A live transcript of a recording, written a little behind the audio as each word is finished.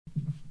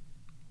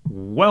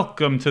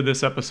Welcome to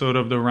this episode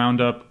of the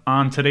Roundup.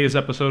 On today's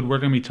episode, we're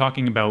going to be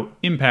talking about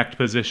impact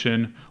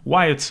position,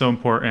 why it's so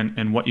important,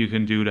 and what you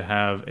can do to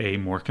have a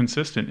more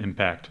consistent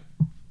impact.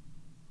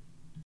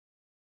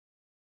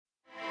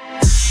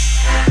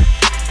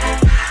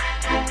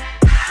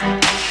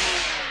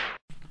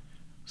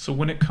 So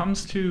when it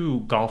comes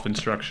to golf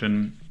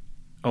instruction,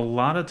 a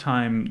lot of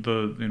time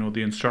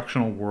the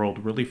instructional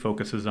world really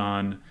focuses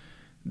on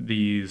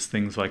these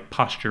things like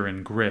posture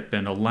and grip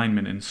and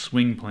alignment and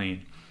swing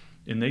plane,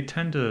 and they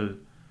tend to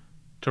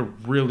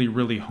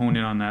really hone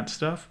in on that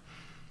stuff.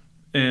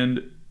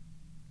 And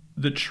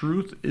the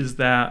truth is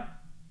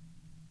that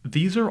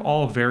these are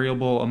all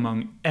variable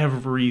among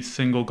every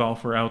single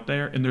golfer out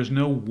there, and there's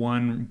no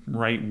one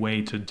right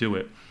way to do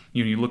it.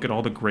 You look at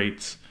all the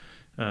greats,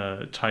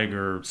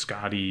 Tiger,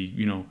 Scotty,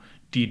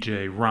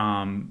 DJ,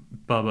 Rahm,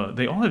 Bubba.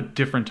 They all have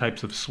different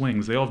types of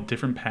swings. They all have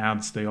different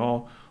paths. They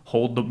all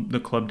hold the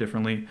club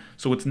differently.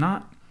 So it's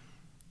not,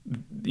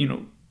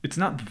 it's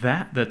not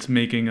that's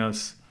making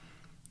us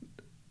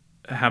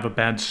have a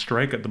bad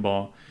strike at the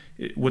ball.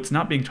 What's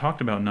not being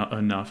talked about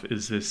enough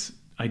is this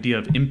idea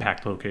of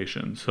impact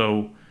location.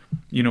 So,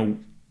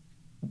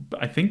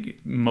 I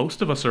think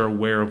most of us are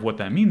aware of what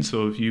that means.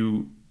 So if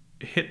you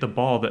hit the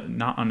ball that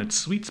not on its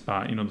sweet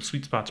spot, the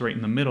sweet spot's right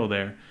in the middle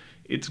there,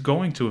 it's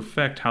going to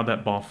affect how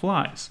that ball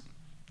flies.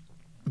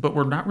 But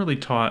we're not really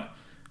taught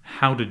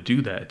how to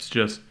do that. It's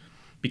just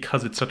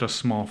because it's such a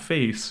small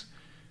face,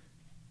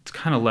 it's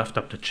kind of left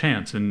up to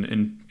chance.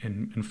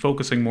 And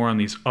focusing more on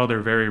these other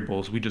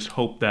variables, we just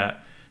hope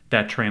that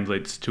that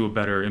translates to a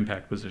better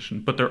impact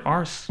position. But there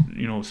are,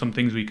 some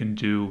things we can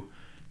do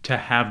to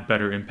have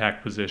better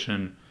impact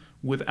position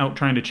without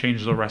trying to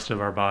change the rest of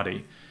our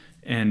body.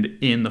 And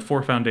in the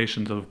Four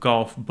Foundations of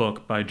Golf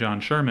book by John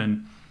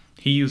Sherman,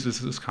 he uses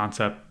this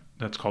concept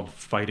that's called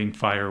fighting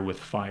fire with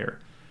fire.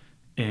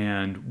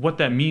 And what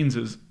that means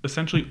is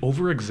essentially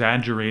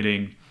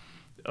over-exaggerating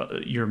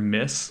your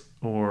miss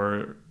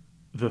or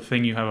the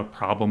thing you have a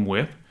problem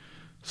with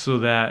so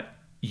that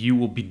you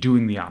will be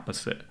doing the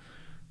opposite.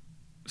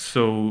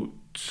 So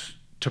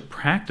to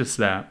practice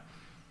that,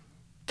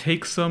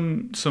 take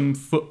some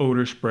foot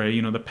odor spray,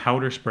 the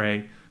powder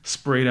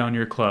spray down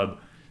your club.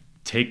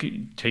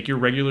 Take your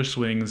regular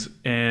swings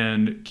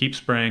and keep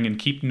spraying and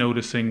keep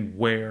noticing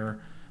where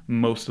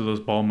most of those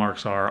ball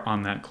marks are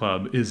on that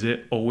club. Is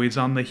it always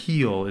on the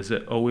heel? Is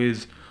it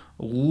always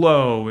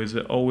low? Is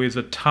it always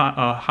a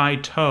high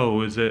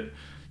toe? Is it,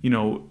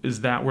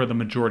 is that where the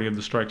majority of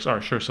the strikes are?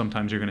 Sure,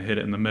 sometimes you're going to hit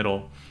it in the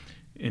middle,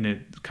 and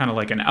it's kind of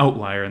like an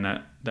outlier in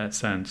that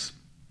sense.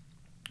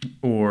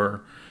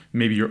 Or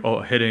maybe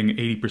you're hitting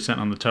 80%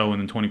 on the toe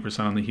and then 20%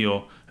 on the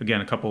heel.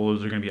 Again, a couple of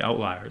those are going to be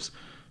outliers.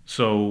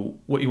 So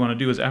what you want to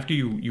do is after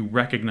you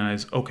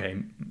recognize, okay,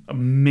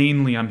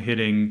 mainly I'm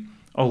hitting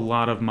a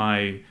lot of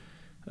my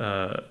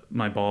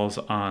balls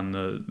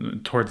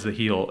towards the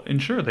heel,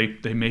 and sure,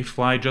 they may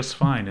fly just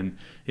fine, and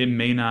it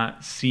may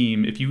not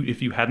seem, if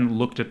you hadn't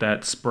looked at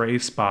that spray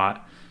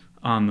spot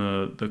on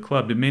the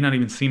club, it may not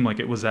even seem like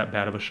it was that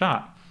bad of a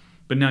shot.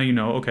 But now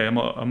okay,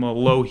 I'm a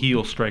low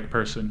heel strike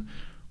person.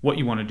 What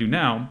you want to do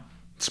now,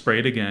 spray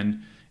it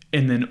again,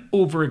 and then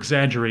over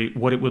exaggerate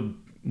what it would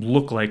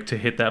look like to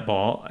hit that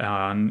ball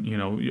on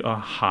a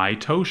high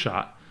toe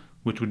shot,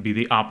 which would be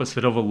the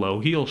opposite of a low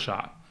heel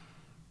shot.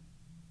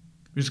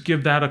 Just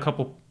give that a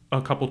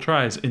couple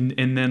tries,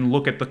 and then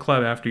look at the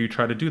club after you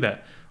try to do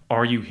that.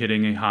 Are you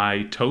hitting a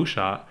high toe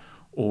shot,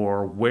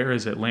 or where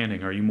is it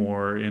landing? Are you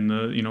more in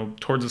the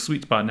towards the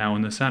sweet spot now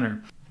in the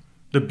center?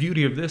 The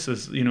beauty of this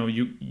is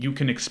you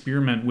can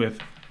experiment with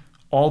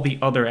all the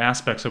other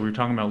aspects that we were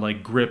talking about,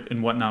 like grip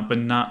and whatnot, but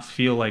not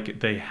feel like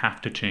they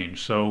have to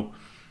change. So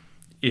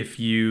if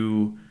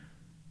you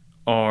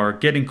are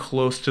getting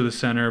close to the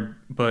center,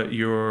 but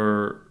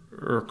you're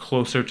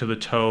closer to the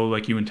toe,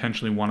 like you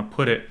intentionally want to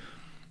put it,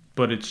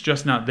 but it's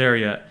just not there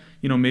yet,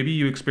 maybe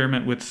you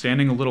experiment with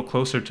standing a little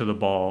closer to the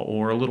ball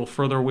or a little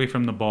further away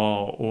from the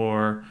ball,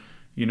 or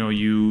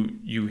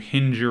you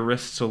hinge your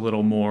wrists a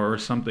little more or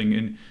something,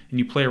 and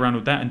you play around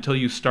with that until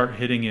you start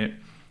hitting it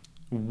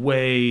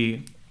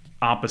way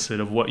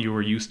opposite of what you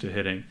were used to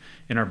hitting.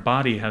 And our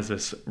body has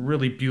this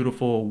really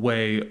beautiful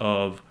way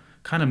of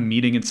kind of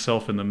meeting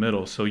itself in the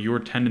middle. So your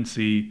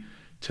tendency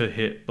to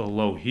hit a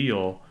low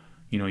heel,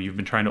 you've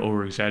been trying to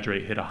over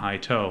exaggerate, hit a high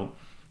toe.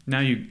 Now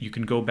you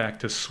can go back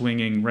to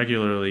swinging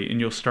regularly, and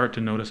you'll start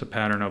to notice a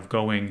pattern of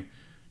going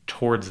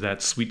towards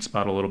that sweet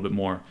spot a little bit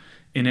more.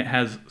 And it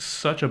has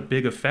such a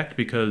big effect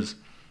because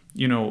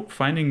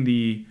finding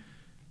the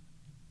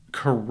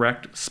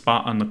correct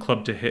spot on the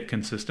club to hit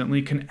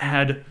consistently can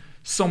add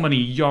so many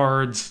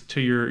yards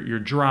to your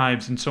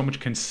drives and so much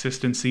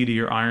consistency to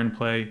your iron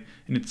play,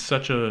 and it's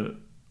such a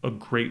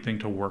great thing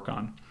to work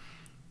on.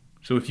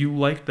 So if you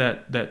like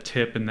that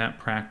tip and that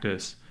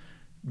practice,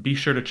 be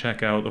sure to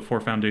check out The Four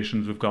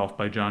Foundations of Golf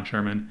by John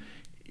Sherman.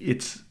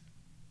 It's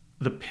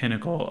the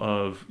pinnacle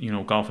of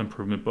golf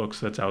improvement books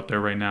that's out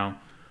there right now.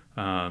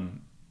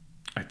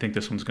 I think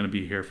this one's going to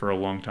be here for a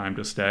long time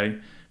to stay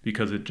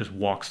because it just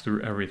walks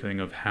through everything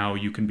of how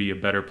you can be a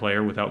better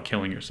player without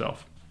killing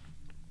yourself.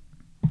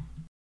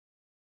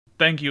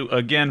 thank you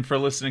again for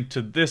listening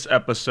to this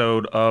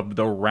episode of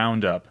The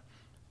Roundup.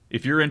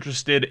 If you're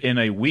interested in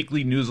a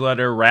weekly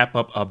newsletter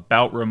wrap-up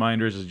about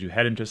reminders as you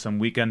head into some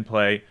weekend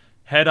play,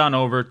 head on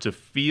over to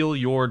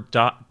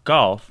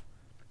feelyour.golf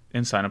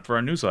and sign up for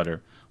our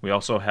newsletter. We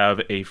also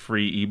have a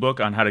free ebook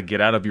on how to get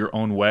out of your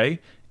own way,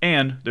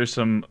 and there's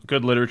some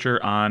good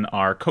literature on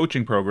our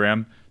coaching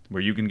program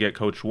where you can get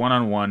coached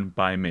one-on-one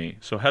by me.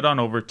 So head on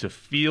over to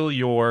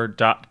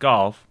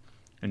feelyour.golf,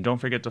 and don't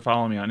forget to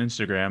follow me on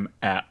Instagram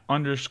at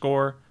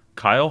 _Kyle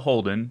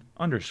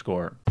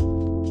Holden_.